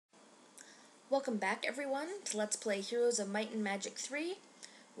Welcome back, everyone, to Let's Play Heroes of Might and Magic 3.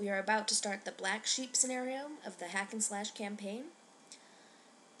 We are about to start the Black Sheep scenario of the Hack and Slash campaign.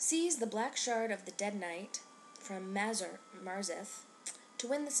 Seize the Black Shard of the Dead Knight from Marzeth to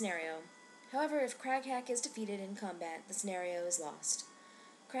win the scenario. However, if Craghack is defeated in combat, the scenario is lost.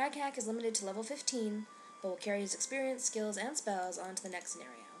 Craghack is limited to level 15, but will carry his experience, skills, and spells onto the next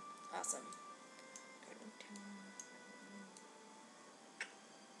scenario. Awesome.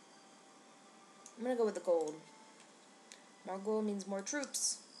 I'm gonna go with the gold. More gold means more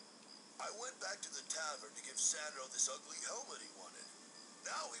troops. I went back to the tavern to give Sandro this ugly helmet he wanted.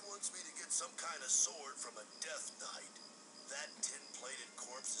 Now he wants me to get some kind of sword from a death knight. That tin-plated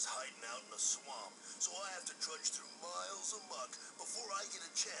corpse is hiding out in a swamp, so I have to trudge through miles of muck before I get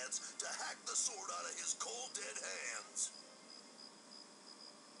a chance to hack the sword out of his cold dead hands.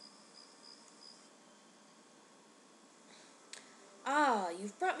 Ah,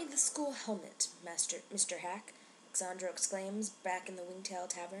 you've brought me the school helmet, Mr. Hack, Xandro exclaims, back in the Wingtail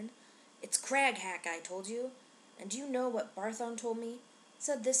Tavern. It's Craghack, I told you. And do you know what Barthon told me?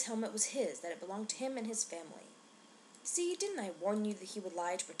 Said this helmet was his, that it belonged to him and his family. See, didn't I warn you that he would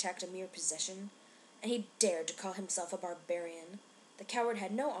lie to protect a mere possession? And he dared to call himself a barbarian. The coward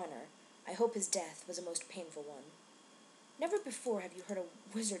had no honor. I hope his death was a most painful one. Never before have you heard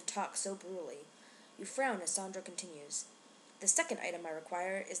a wizard talk so brutally. You frown as Sandro continues. The second item I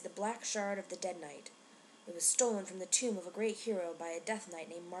require is the Black Shard of the Dead Knight. It was stolen from the tomb of a great hero by a death knight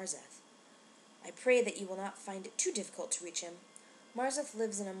named Marzeth. I pray that you will not find it too difficult to reach him. Marzeth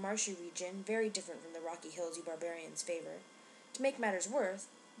lives in a marshy region, very different from the rocky hills you barbarians favor. To make matters worse,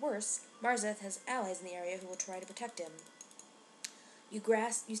 Marzeth has allies in the area who will try to protect him. You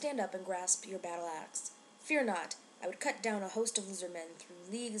stand up and grasp your battle axe. Fear not, I would cut down a host of lizardmen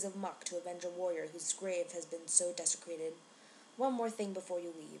through leagues of muck to avenge a warrior whose grave has been so desecrated. One more thing before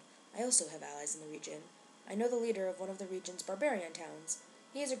you leave. I also have allies in the region. I know the leader of one of the region's barbarian towns.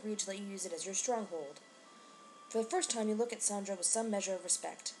 He has agreed to let you use it as your stronghold. For the first time, you look at Sandro with some measure of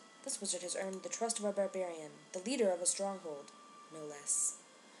respect. This wizard has earned the trust of a barbarian, the leader of a stronghold, no less.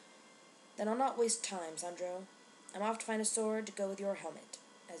 Then I'll not waste time, Sandro. I'm off to find a sword to go with your helmet,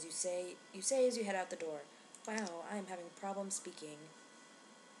 as you say as you head out the door. Wow, I am having problems speaking.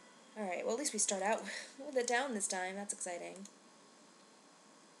 Alright, well at least we start out with it down this time. That's exciting.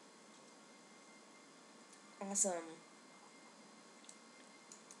 Awesome.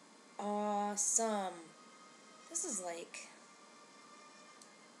 Awesome. This is like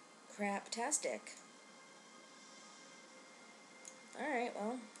craptastic. Alright,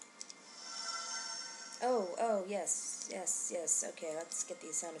 well. Oh, yes. Okay, let's get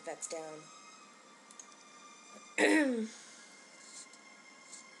these sound effects down.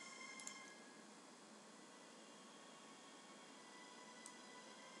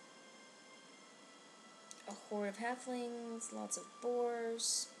 A horde of halflings, lots of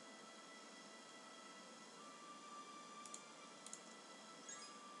boars.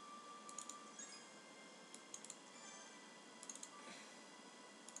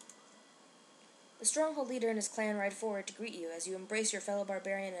 The stronghold leader and his clan ride forward to greet you. As you embrace your fellow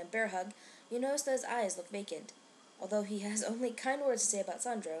barbarian in a bear hug, you notice that his eyes look vacant. Although he has only kind words to say about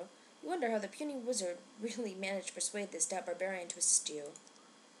Sandro, you wonder how the puny wizard really managed to persuade this stout barbarian to assist you.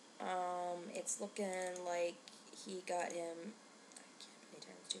 It's looking like he got him... I can't really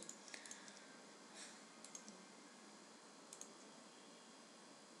turn this to.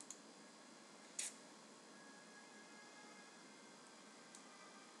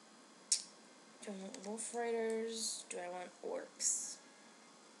 Do I want wolf riders? Do I want orcs?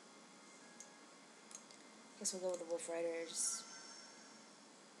 Guess we'll go with the wolf riders.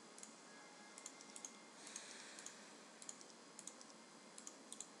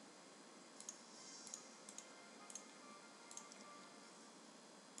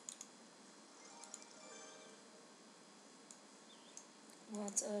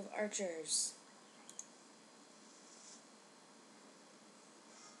 Lots of archers.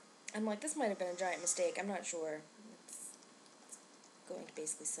 I'm like, this might have been a giant mistake. I'm not sure. It's going to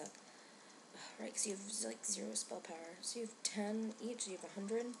basically suck. Right, because you have like 0 spell power. So you have 10 each, so you have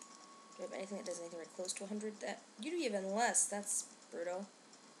 100. Do you have anything that does anything right close to 100? That you do even less. That's brutal.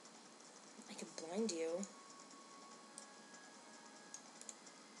 I could blind you.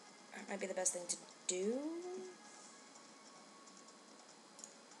 That might be the best thing to do.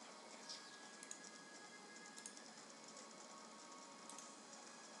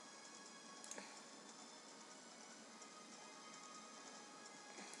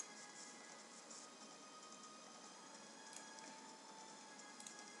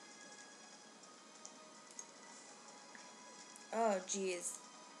 Oh, jeez.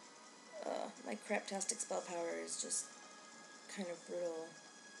 My craptastic spell power is just kind of brutal.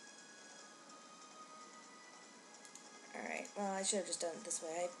 Alright, well, I should have just done it this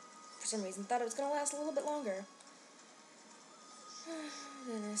way. I, for some reason, thought it was going to last a little bit longer. Oh,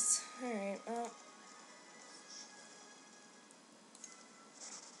 goodness. Alright, well.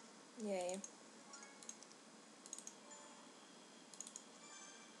 Yay.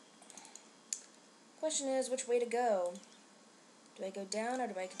 Question is, which way to go? Do I go down, or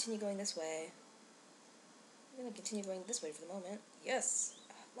do I continue going this way? I'm going to continue going this way for the moment. Yes!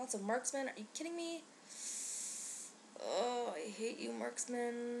 Lots of marksmen. Are you kidding me? Oh, I hate you,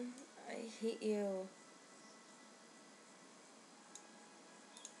 marksman. I hate you.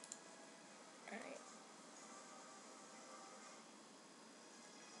 Alright.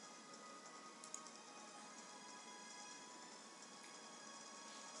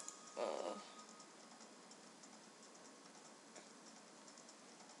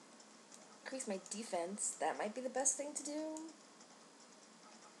 Increase my defense. That might be the best thing to do.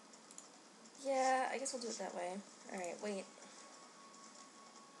 Yeah, I guess we'll do it that way. Alright, wait.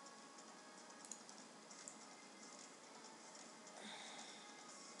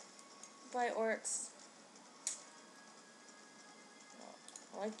 Bye, orcs.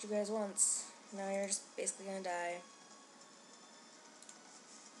 I liked you guys once. Now you're just basically gonna die.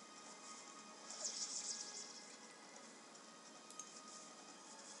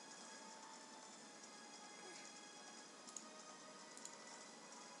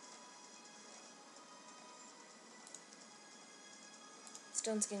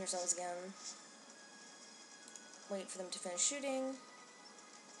 Stone skin yourselves again. Wait for them to finish shooting.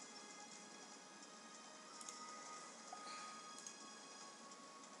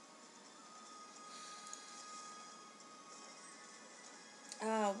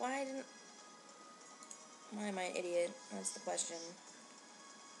 Why am I an idiot? That's the question.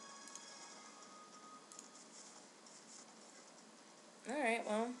 Alright,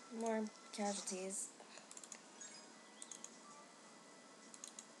 well, more casualties.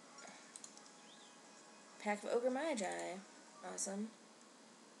 Pack of Ogre Magi. Awesome.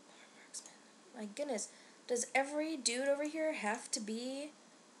 My goodness. Does every dude over here have to be...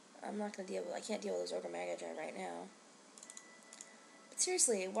 I'm not gonna deal with... I can't deal with those Ogre Magi right now. But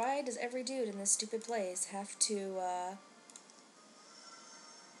seriously, why does every dude in this stupid place have to,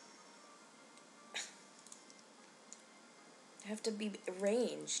 have to be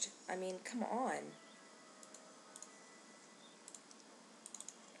ranged? I mean, come on.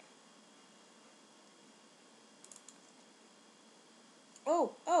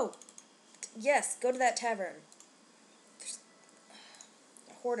 Oh! Yes, go to that tavern. There's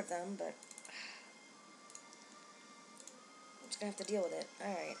a horde of them, but... I'm just gonna have to deal with it.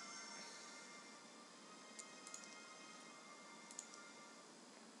 Alright.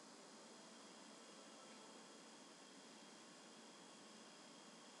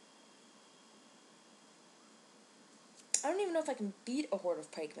 I don't even know if I can beat a horde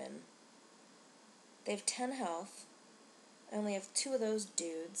of pikemen. They have 10 health. I only have 2 of those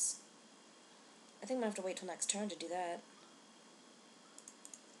dudes. I think I'm gonna have to wait till next turn to do that.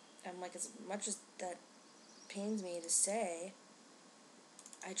 I'm like, as much as that pains me to say,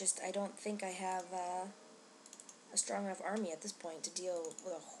 I don't think I have a strong enough army at this point to deal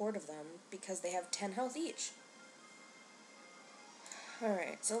with a horde of them because they have 10 health each.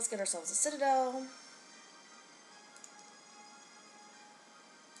 Alright, so let's get ourselves a citadel.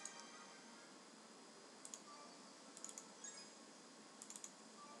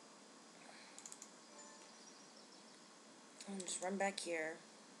 And just run back here.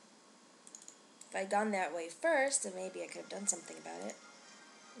 If I'd gone that way first, then maybe I could have done something about it.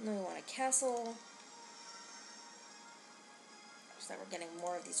 And then we want a castle. So that we're getting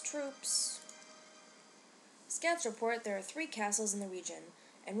more of these troops. Scouts report there are 3 castles in the region,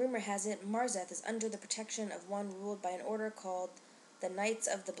 and rumor has it Marzeth is under the protection of one ruled by an order called the Knights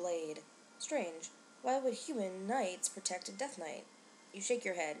of the Blade. Strange. Why would human knights protect a death knight? You shake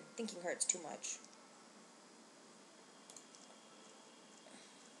your head. Thinking hurts too much.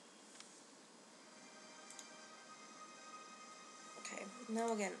 Okay, now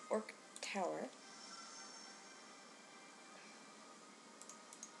we'll get an orc tower.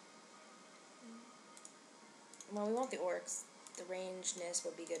 Well, we want the orcs. The rangedness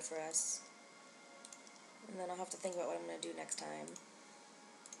would be good for us. And then I'll have to think about what I'm going to do next time.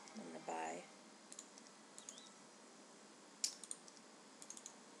 I'm going to buy.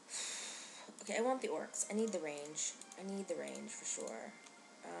 Okay, I want the orcs. I need the range. I need the range for sure.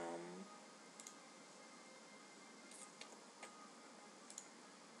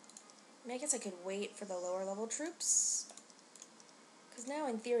 I guess I could wait for the lower level troops. Because now,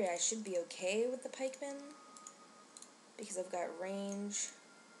 in theory, I should be okay with the pikemen. Because I've got range,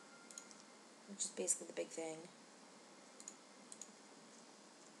 which is basically the big thing.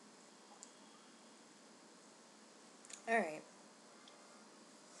 Alright.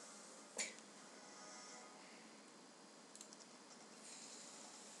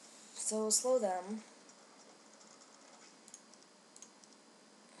 So, slow them.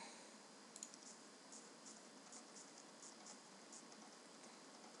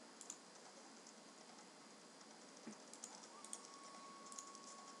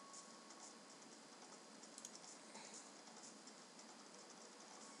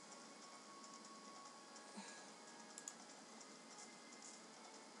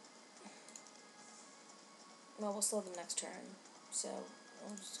 Well, we'll slow them next turn. So,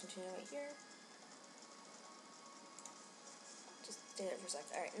 I'll just continue right here. Just stay there for a sec.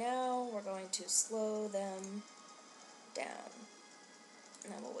 Alright, now we're going to slow them down.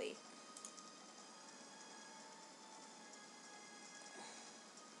 And then we'll wait.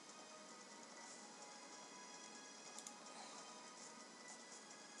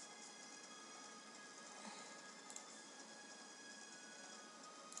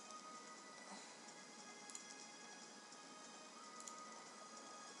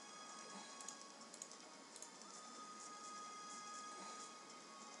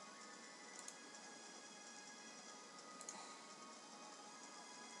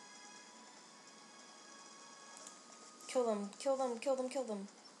 Kill them, kill them, kill them, kill them.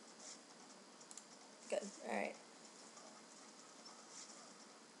 Good, alright.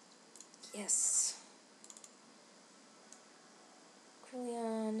 Yes.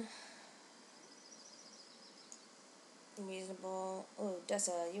 Krillion. Reasonable. Oh,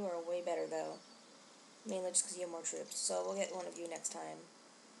 Dessa, you are way better, though. Mainly just because you have more troops. So we'll get one of you next time.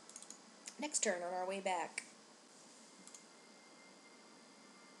 Next turn on our way back.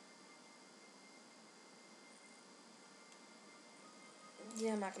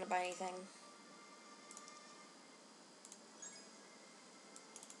 Yeah, I'm not going to buy anything.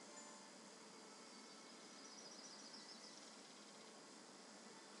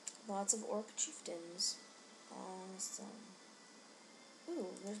 Lots of orc chieftains. Awesome. Ooh,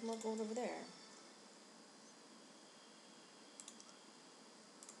 there's more gold over there.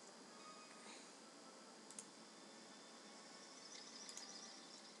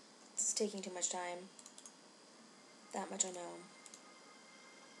 This is taking too much time. That much I know.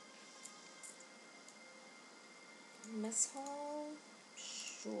 Mess hall?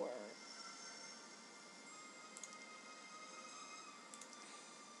 Sure.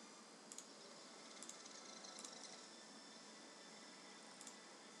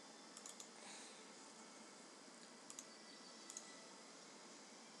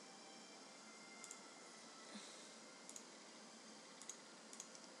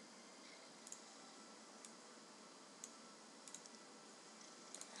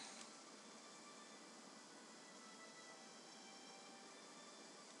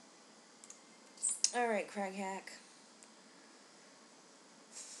 Alright, Craghack.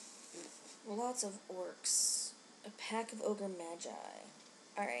 Lots of orcs. A pack of ogre magi.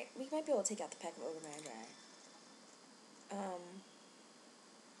 Alright, we might be able to take out the pack of ogre magi.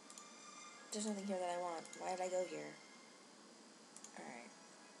 There's nothing here that I want. Why did I go here? Alright.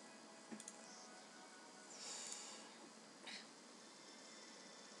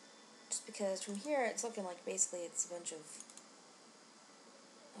 Just because from here it's looking like basically it's a bunch of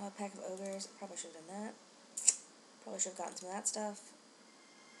a pack of ogres. Probably should have done that. Probably should have gotten some of that stuff.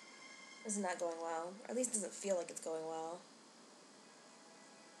 This is not going well. Or at least it doesn't feel like it's going well.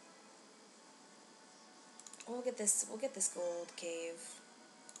 We'll get this gold cave.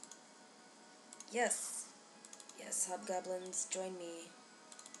 Yes. Yes, hobgoblins, join me.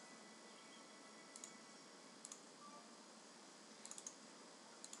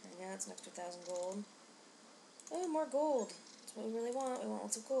 And now it's an extra 1,000 gold. Oh, more gold. That's what we really want. We want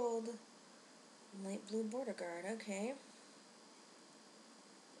lots of gold. Light blue border guard, okay.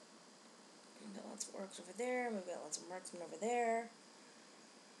 We've got lots of orcs over there. We've got lots of marksmen over there.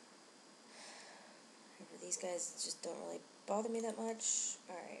 These guys just don't really bother me that much.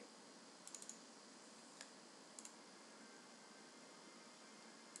 Alright.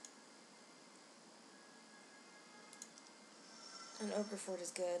 An ogre fort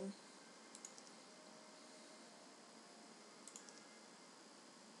is good.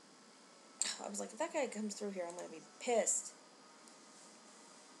 I was like, if that guy comes through here, I'm going to be pissed.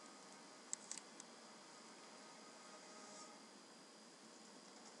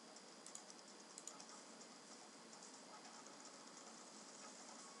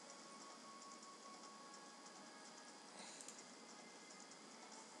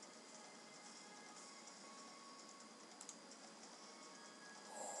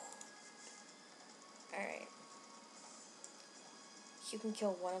 you can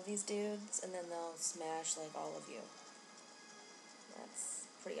kill one of these dudes, and then they'll smash, like, all of you. That's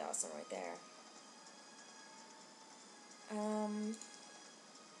pretty awesome right there.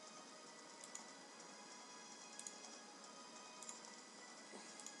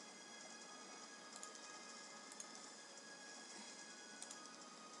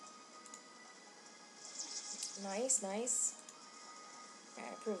 Nice, nice.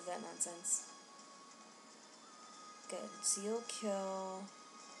 Alright, I proved that nonsense. Good. So you'll kill...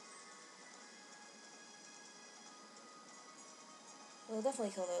 We'll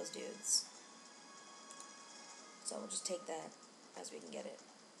definitely kill those dudes. So we'll just take that as we can get it.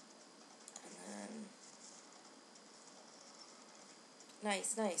 And then...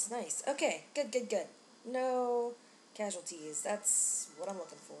 Nice, nice, nice. Okay, good, good, good. No casualties. That's what I'm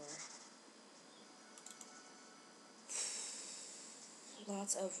looking for.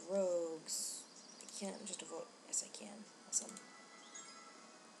 Lots of rogues. I can't just avoid... Yes, I can. Awesome.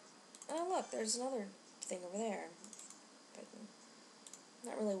 Oh, look, there's another thing over there. But I'm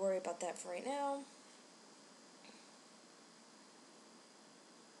not really worried about that for right now.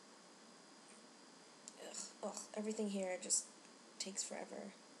 Ugh, everything here just takes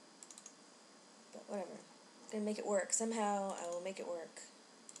forever. But whatever. I'm gonna make it work. Somehow I will make it work.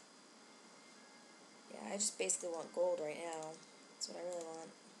 Yeah, I just basically want gold right now. That's what I really want.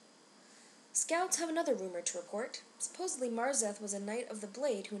 Scouts have another rumor to report. Supposedly Marzeth was a Knight of the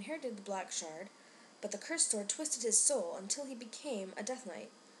Blade who inherited the Black Shard, but the cursed sword twisted his soul until he became a Death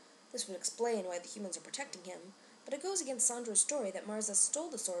Knight. This would explain why the humans are protecting him, but it goes against Sandro's story that Marzeth stole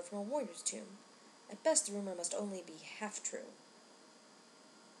the sword from a warrior's tomb. At best, the rumor must only be half true.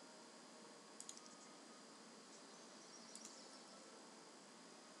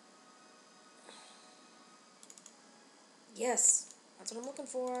 Yes, that's what I'm looking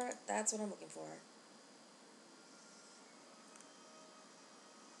for. That's what I'm looking for.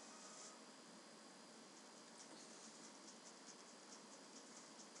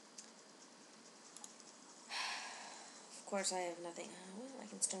 Of course, I have nothing. Well, I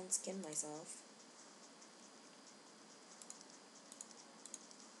can stone skin myself.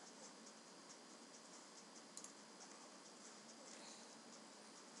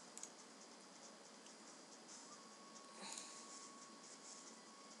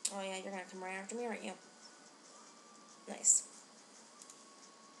 Oh yeah, you're gonna come right after me, aren't you? Nice.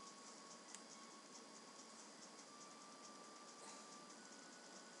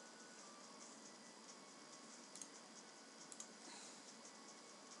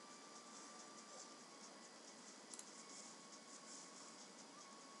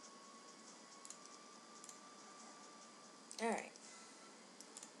 Alright.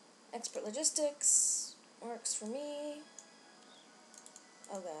 Expert logistics works for me.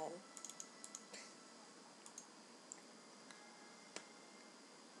 Oh god.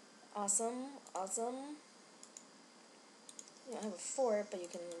 Awesome, awesome. You don't have a fort, but you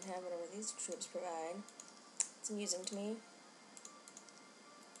can have whatever these troops provide. It's amusing to me.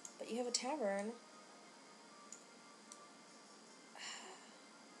 But you have a tavern.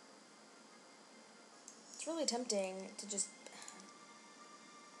 It's really tempting to just...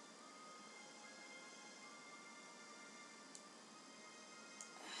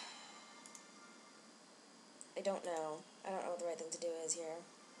 I don't know. I don't know what the right thing to do is here.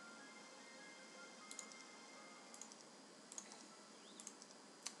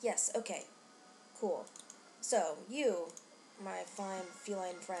 Yes, okay. Cool. So, you, my fine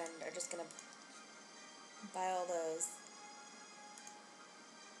feline friend, are just gonna buy all those.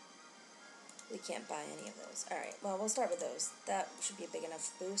 We can't buy any of those. Alright, well, we'll start with those. That should be a big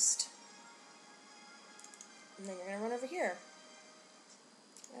enough boost. And then you're gonna run over here.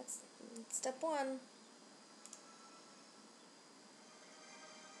 That's step one.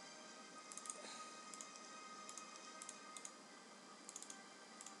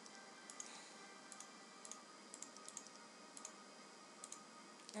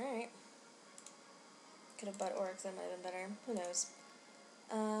 Alright. Could have bought orcs, that might have been better. Who knows?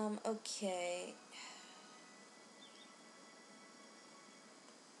 Okay.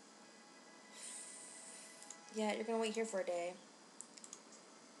 Yeah, you're gonna wait here for a day.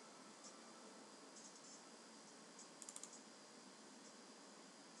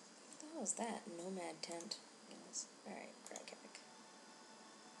 What the hell is that? Nomad tent. Yes. Alright, crag hack.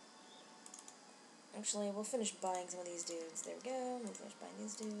 Actually, we'll finish buying some of these dudes. There we go. We'll finish buying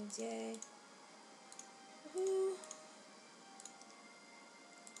these dudes. Yay. Woohoo.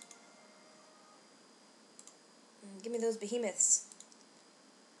 Give me those behemoths.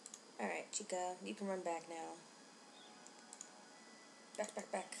 Alright, Chica, you can run back now. Back,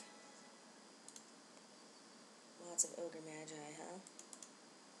 back, back. Lots of ogre magi, huh?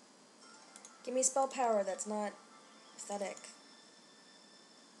 Give me spell power that's not pathetic.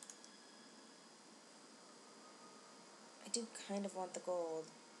 I do kind of want the gold.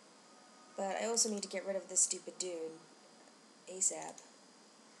 But I also need to get rid of this stupid dude. ASAP.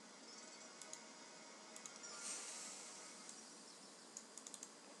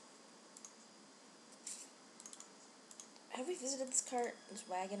 Have we visited this cart, this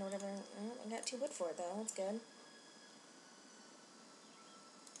wagon or whatever? Oh, I got 2 wood for it though, that's good.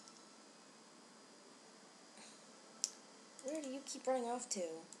 Where do you keep running off to?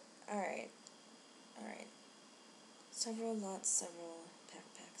 Alright. Alright. Several lots, several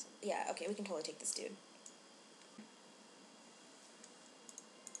packs. Yeah, okay, we can totally take this dude.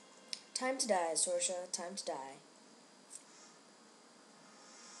 Time to die, Sorsha. Time to die.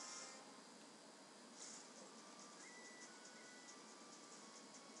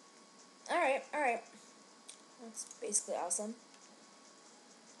 Alright, alright. That's basically awesome.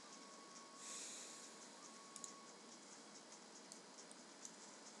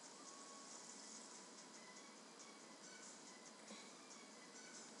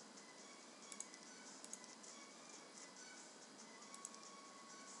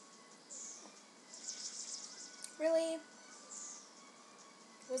 Really?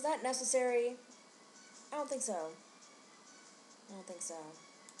 Was that necessary? I don't think so. I don't think so.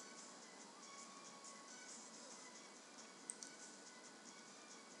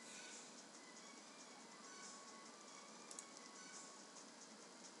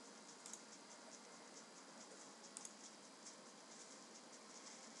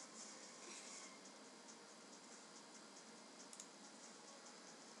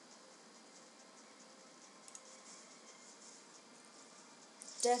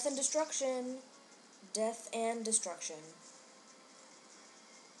 Death and destruction. Death and destruction.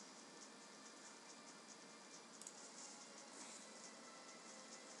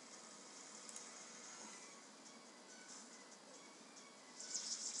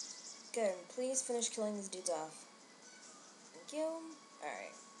 Good. Please finish killing these dudes off. Thank you.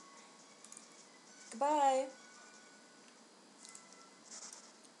 Alright. Goodbye.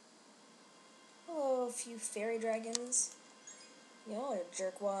 Hello, a few fairy dragons. Y'all are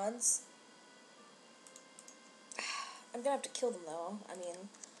jerkwads. I'm gonna have to kill them though. I mean,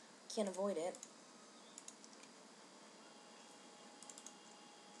 can't avoid it.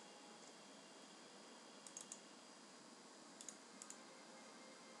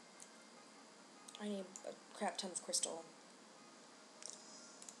 I need a crap ton of crystal.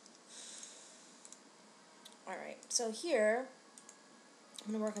 Alright, so here,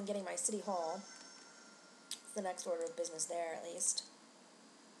 I'm gonna work on getting my city hall. It's the next order of business there, at least.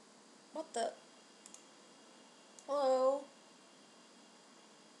 What the? Hello?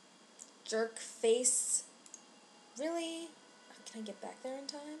 Jerk face. Really? Can I get back there in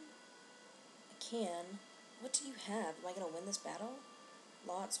time? I can. What do you have? Am I gonna win this battle?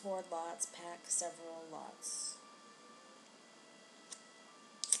 Lots, hoard, lots, pack, several, lots.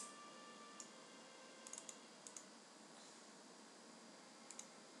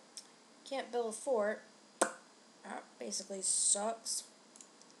 Can't build a fort. That basically sucks.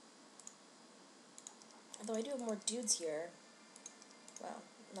 Although I do have more dudes here. Well,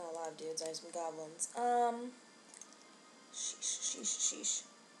 not a lot of dudes, I have some goblins. Sheesh.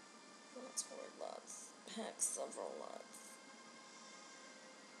 Lots, hoard, lots, pack, several, lots.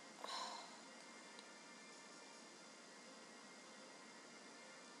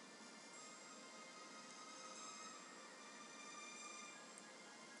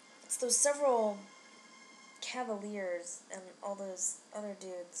 It's those several cavaliers and all those other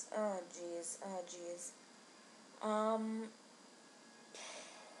dudes. Oh, jeez. Oh, jeez.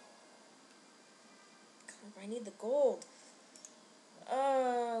 I need the gold.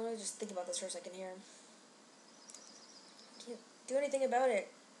 Let me just think about this for a second here. Can't do anything about it.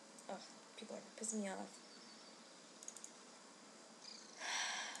 Ugh, people are pissing me off.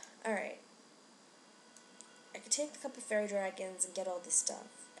 Alright. I could take a couple fairy dragons and get all this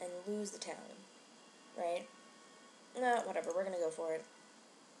stuff and lose the town. Right? Nah, whatever. We're gonna go for it.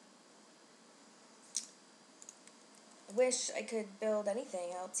 I wish I could build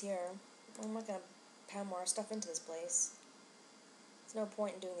anything else here. I'm not gonna pound more stuff into this place. There's no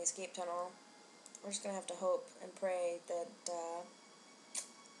point in doing the escape tunnel. We're just gonna have to hope and pray that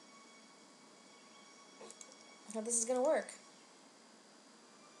this is gonna work.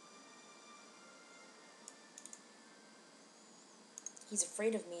 He's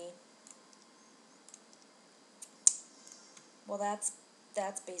afraid of me. Well, that's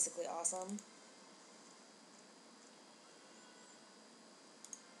basically awesome.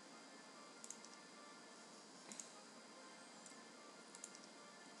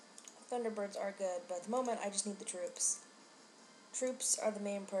 Thunderbirds are good, but at the moment I just need the troops. Troops are the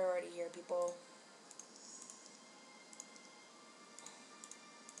main priority here, people.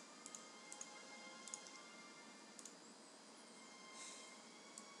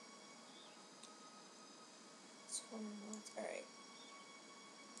 Alright.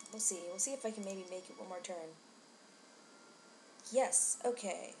 We'll see. We'll see if I can maybe make it one more turn. Yes,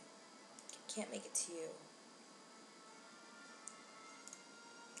 okay. Can't make it to you.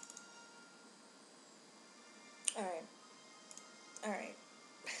 Alright. Alright.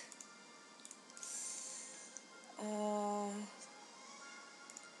 Okay,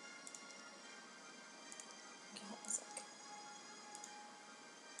 hold on a sec.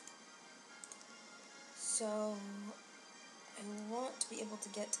 So, I want to be able to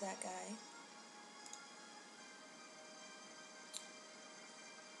get to that guy.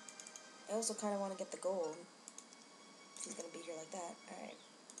 I also kind of want to get the gold. If he's going to be here like that. Alright.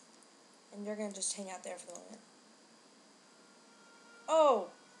 And you're going to just hang out there for the moment. Oh!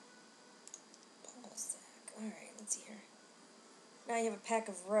 Ball sack. Alright, let's see here. Now you have a pack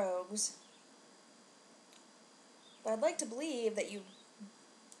of rogues. But I'd like to believe that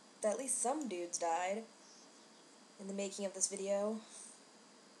at least some dudes died in the making of this video.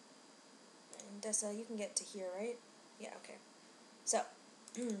 And Dessa, you can get to here, right? Yeah, okay. So,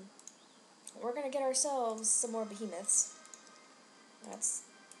 we're going to get ourselves some more behemoths. That's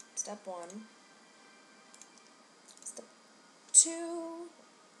step 1. Step 2.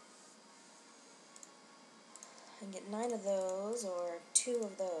 I can get 9 of those, or 2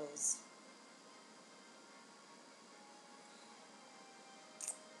 of those.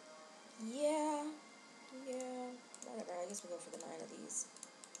 Yeah, whatever, I guess we'll go for the 9 of these.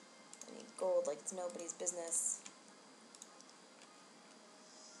 I need gold like it's nobody's business.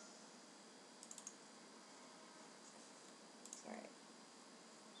 Alright.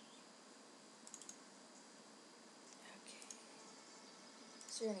 Okay.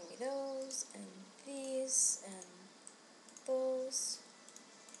 So you're gonna give me those, and these, and those.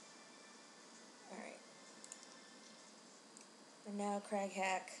 Alright. And now, Crag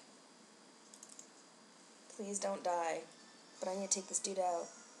Hack. Please don't die. But I need to take this dude out.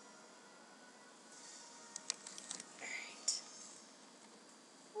 Alright.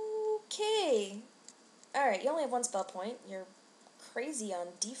 Okay. Alright, you only have 1 spell point. You're crazy on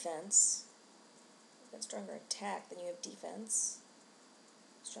defense. You've got stronger attack than you have defense.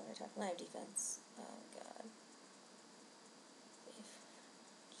 Stronger attack than I have defense. Oh, God.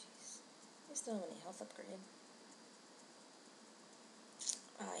 Jeez. I still don't have any health upgrade.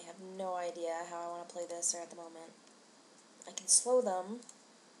 I have no idea how I want to play this at the moment. I can slow them.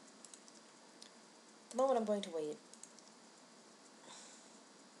 At the moment, I'm going to wait.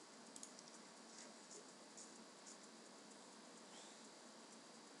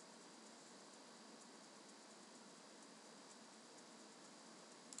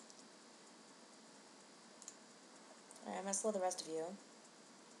 Alright, I'm going to slow the rest of you.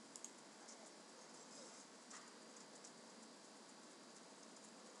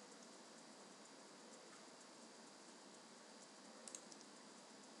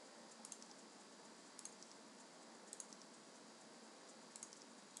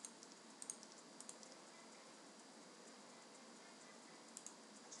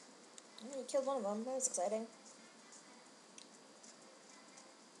 Oh, you killed one of them. That was exciting.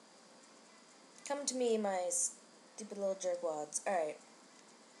 Come to me, my stupid little jerkwads. Alright.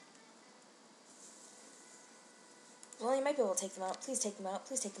 Well, you might be able to take them out. Please take them out.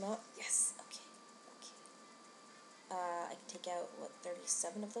 Please take them out. Yes. Okay. Okay. I can take out, what,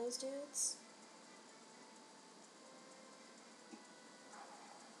 37 of those dudes?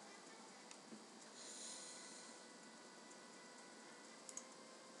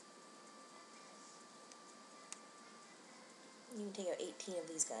 You can take out 18 of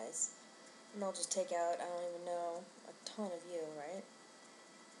these guys. And they'll just take out, I don't even know, a ton of you, right?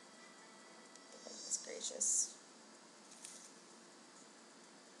 Goodness gracious.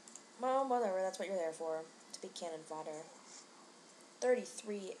 Well, whatever, that's what you're there for. To be cannon fodder.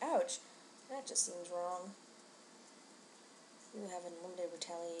 33. Ouch. That just seems wrong. You have unlimited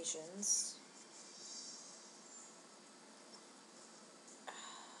retaliations.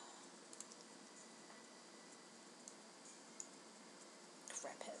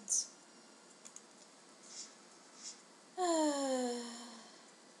 Crapheads.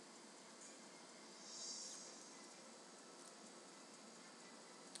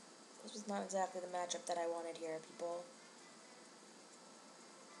 This was not exactly the matchup that I wanted here, people.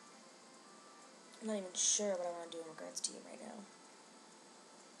 I'm not even sure what I want to do in regards to you right now.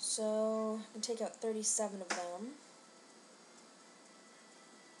 So, I can take out 37 of them.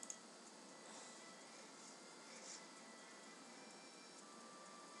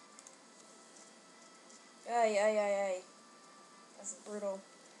 Ay, ay, ay, ay. That's brutal.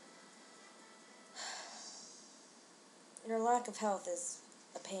 Your lack of health is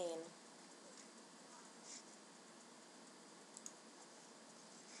a pain.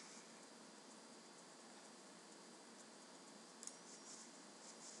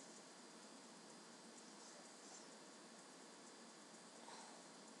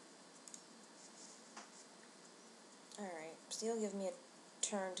 Alright, so you'll give me a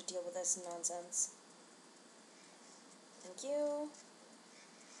turn to deal with this nonsense. Thank you.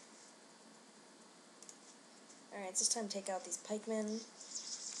 Alright, it's just time to take out these pikemen.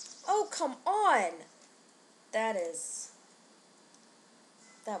 Oh, come on! That was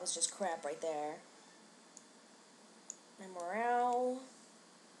just crap right there. My morale,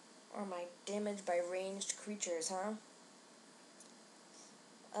 or my damage by ranged creatures, huh?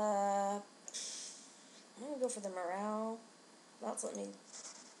 I'm gonna go for the morale. That's let me,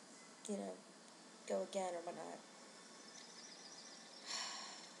 go again or whatnot.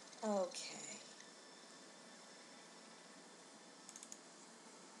 Okay.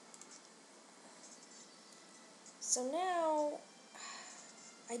 So now,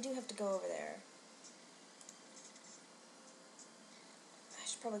 I do have to go over there. I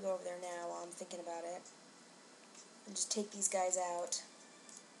should probably go over there now while I'm thinking about it. And just take these guys out.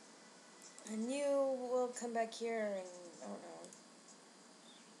 And you will come back here and, I don't know,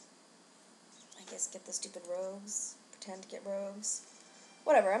 I guess get the stupid rogues. Pretend to get rogues.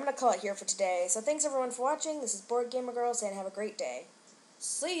 Whatever, I'm going to call it here for today. So thanks everyone for watching. This is Board Gamer Girl saying have a great day.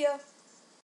 See ya!